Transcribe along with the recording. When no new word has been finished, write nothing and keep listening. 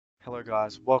Hello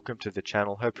guys, welcome to the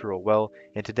channel, hope you're all well.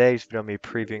 In today's video I'm going to be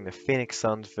previewing the Phoenix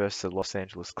Suns versus the Los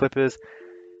Angeles Clippers.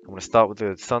 I'm going to start with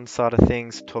the Suns side of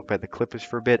things, talk about the Clippers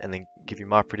for a bit, and then give you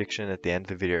my prediction at the end of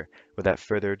the video. Without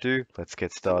further ado, let's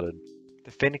get started. The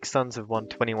Phoenix Suns have won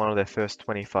 21 of their first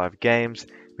 25 games,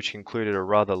 which included a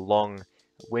rather long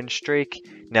win streak.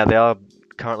 Now they are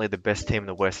currently the best team in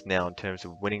the West now in terms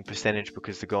of winning percentage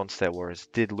because the Golden State Warriors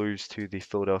did lose to the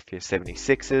Philadelphia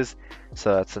 76ers.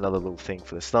 So that's another little thing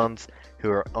for the Suns, who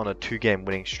are on a two-game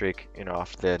winning streak,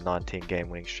 after their 19-game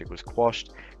winning streak was quashed.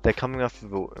 They're coming off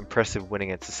of an impressive win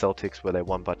against the Celtics where they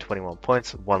won by 21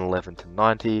 points, 111 to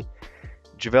 90.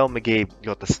 JaVale McGee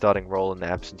got the starting role in the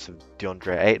absence of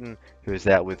DeAndre Ayton, who is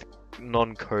out with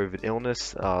non-COVID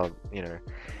illness. He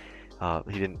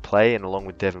didn't play, and along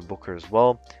with Devin Booker as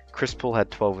well. Chris Paul had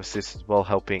 12 assists as well,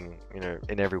 helping,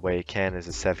 in every way he can as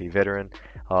a savvy veteran.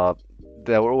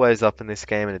 They were always up in this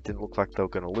game, and it didn't look like they were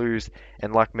going to lose.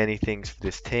 And like many things for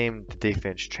this team, the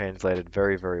defense translated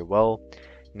very, very well.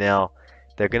 Now,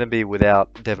 they're going to be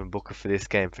without Devin Booker for this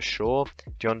game for sure.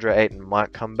 DeAndre Ayton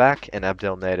might come back, and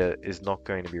Abdel Nader is not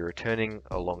going to be returning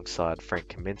alongside Frank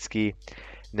Kaminsky.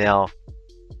 Now,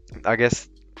 I guess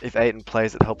if Ayton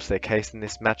plays, it helps their case in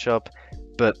this matchup.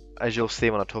 But as you'll see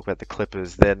when I talk about the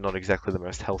Clippers, they're not exactly the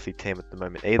most healthy team at the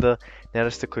moment either. Now,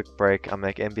 just a quick break. I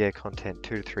make NBA content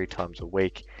 2 to 3 times a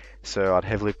week, so I'd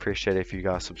heavily appreciate it if you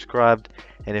guys subscribed.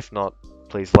 And if not,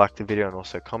 please like the video and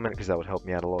also comment because that would help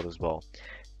me out a lot as well.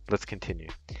 Let's continue.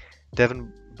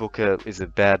 Devin Booker is a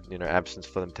bad, absence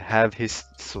for them to have. He's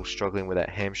still struggling with that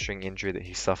hamstring injury that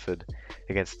he suffered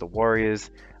against the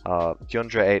Warriors.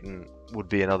 DeAndre Ayton would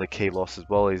be another key loss as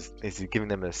well. He's giving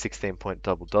them a 16-point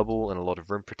double-double and a lot of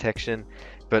rim protection.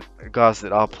 But guys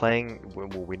that are playing,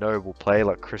 we know will play,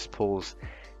 like Chris Paul's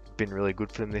been really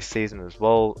good for them this season as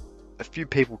well. A few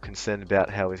people concerned about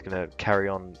how he's going to carry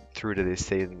on through to this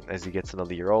season as he gets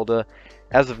another year older.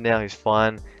 As of now, he's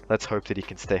fine. Let's hope that he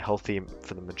can stay healthy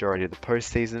for the majority of the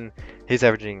postseason. He's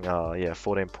averaging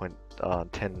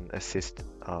 14.10 assists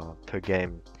per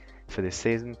game for this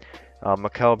season.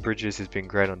 Mikal Bridges has been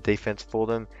great on defense for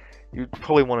them. You'd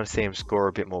probably want to see him score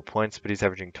a bit more points, but he's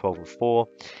averaging 12 and 4.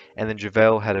 And then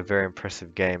JaVale had a very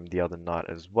impressive game the other night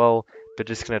as well. But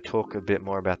just going to talk a bit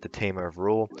more about the team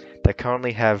overall. They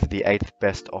currently have the 8th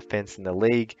best offense in the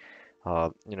league.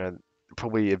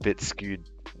 Probably a bit skewed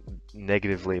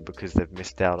negatively because they've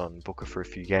missed out on Booker for a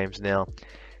few games now.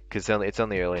 Because it's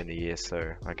only early in the year,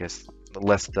 so I guess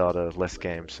less data, less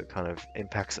games, so it kind of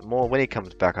impacts it more. When he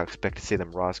comes back, I expect to see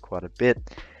them rise quite a bit.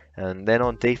 And then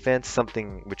on defense,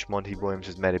 something which Monty Williams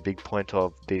has made a big point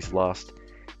of these last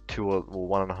 2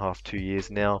 years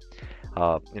now.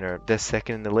 They're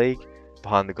second in the league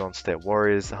behind the Golden State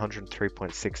Warriors,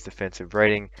 103.6 defensive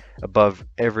rating, above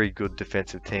every good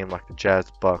defensive team like the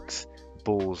Jazz, Bucks,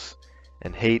 Bulls,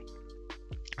 and Heat.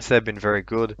 So they've been very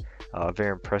good,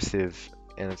 very impressive,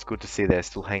 and it's good to see they're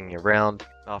still hanging around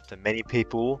after many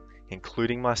people,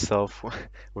 including myself,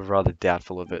 were rather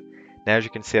doubtful of it. Now, as you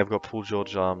can see, I've got Paul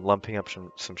George lumping up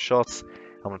some shots.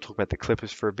 I'm going to talk about the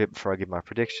Clippers for a bit before I give my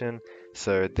prediction.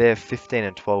 So they're 15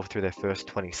 and 12 through their first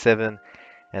 27,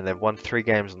 and they've won 3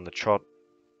 games on the trot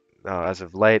as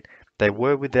of late. They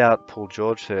were without Paul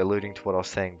George, so alluding to what I was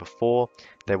saying before.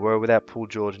 They were without Paul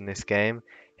George in this game.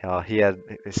 He is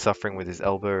suffering with his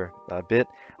elbow a bit.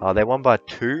 They won by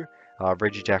 2.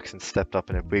 Reggie Jackson stepped up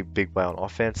in a big way on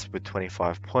offense with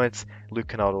 25 points. Luke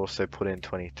Kennard also put in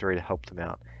 23 to help them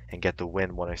out and get the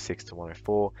win, 106 to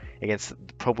 104 against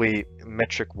probably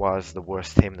metric-wise the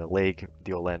worst team in the league,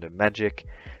 the Orlando Magic.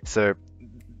 So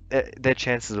their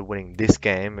chances of winning this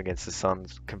game against the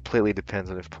Suns completely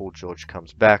depends on if Paul George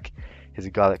comes back. He's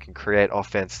a guy that can create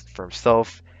offense for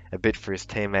himself, a bit for his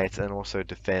teammates, and also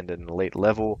defend at an elite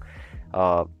level.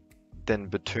 Then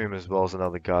Batum as well is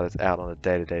another guy that's out on a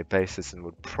day-to-day basis and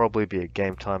would probably be a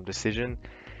game-time decision.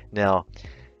 Now,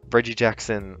 Reggie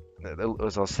Jackson,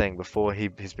 as I was saying before,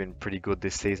 he's been pretty good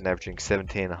this season, averaging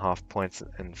 17.5 points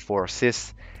and 4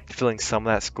 assists, filling some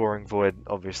of that scoring void,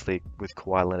 obviously with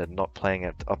Kawhi Leonard not playing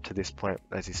up to this point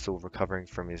as he's still recovering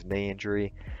from his knee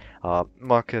injury.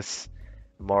 Marcus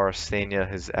Morris Sr.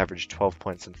 has averaged 12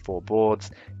 points and 4 boards.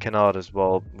 Kennard as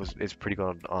well is pretty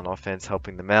good on offense,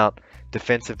 helping them out.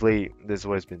 Defensively, there's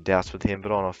always been doubts with him,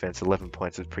 but on offense, 11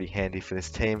 points is pretty handy for this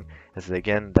team, as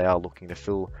again, they are looking to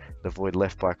fill the void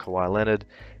left by Kawhi Leonard.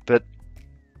 But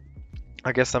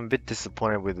I guess I'm a bit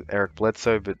disappointed with Eric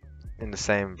Bledsoe, but in the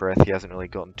same breath, he hasn't really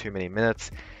gotten too many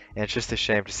minutes, and it's just a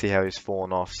shame to see how he's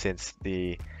fallen off since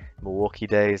the Milwaukee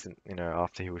days, and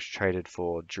after he was traded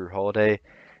for Drew Holiday.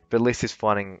 But at least he's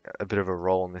finding a bit of a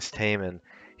role in this team, and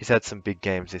He's had some big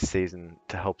games this season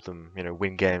to help them,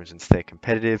 win games and stay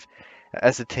competitive.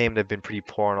 As a team, they've been pretty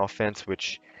poor on offense,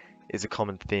 which is a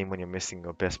common theme when you're missing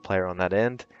your best player on that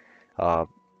end. Uh,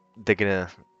 they're gonna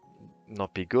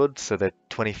not be good, so they're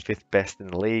 25th best in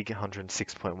the league,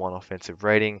 106.1 offensive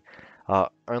rating,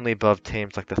 only above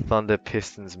teams like the Thunder,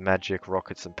 Pistons, Magic,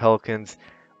 Rockets, and Pelicans,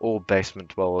 all basement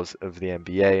dwellers of the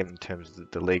NBA in terms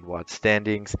of the league-wide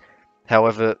standings.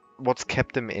 However, what's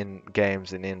kept them in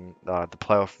games and in the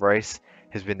playoff race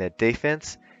has been their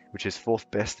defense, which is fourth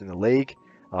best in the league,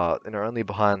 and are only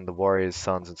behind the Warriors,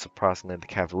 Suns, and surprisingly the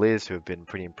Cavaliers, who have been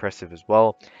pretty impressive as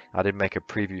well. I did make a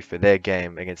preview for their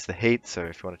game against the Heat, so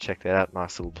if you want to check that out,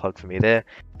 nice little plug for me there.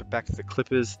 But back to the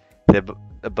Clippers, they're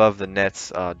above the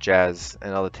Nets, Jazz,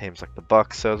 and other teams like the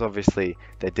Bucks, so it's obviously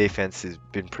their defense has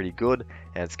been pretty good,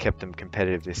 and it's kept them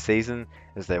competitive this season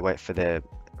as they wait for their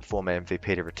former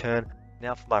MVP to return.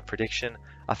 Now for my prediction,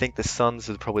 I think the Suns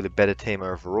are probably the better team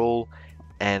overall,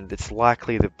 and it's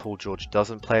likely that Paul George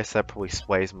doesn't play, so that probably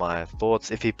sways my thoughts.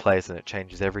 If he plays, then it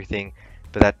changes everything.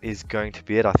 But that is going to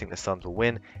be it. I think the Suns will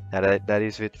win. Now that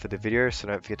is it for the video, so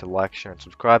don't forget to like, share, and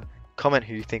subscribe. Comment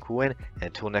who you think will win, and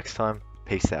until next time,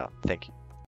 peace out. Thank you.